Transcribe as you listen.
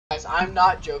guys, I'm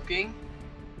not joking.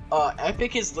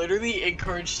 Epic is literally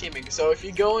encourage teaming. So if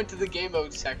you go into the game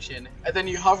mode section and then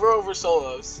you hover over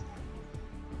solos,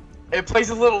 it plays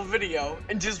a little video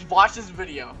and just watch this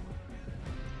video.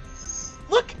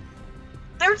 Look,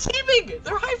 they're teaming.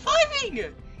 They're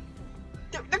high-fiving.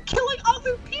 They're killing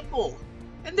other people,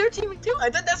 and they're teaming too.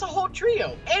 And then that's a whole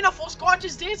trio, and a full squad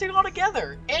just dancing all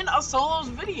together in a solos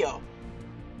video.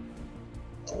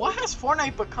 What has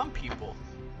Fortnite become, people?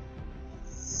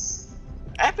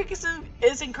 Epic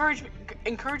is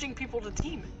encouraging people to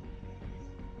team.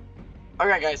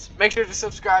 Alright guys, make sure to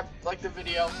subscribe, like the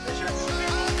video, make sure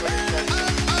to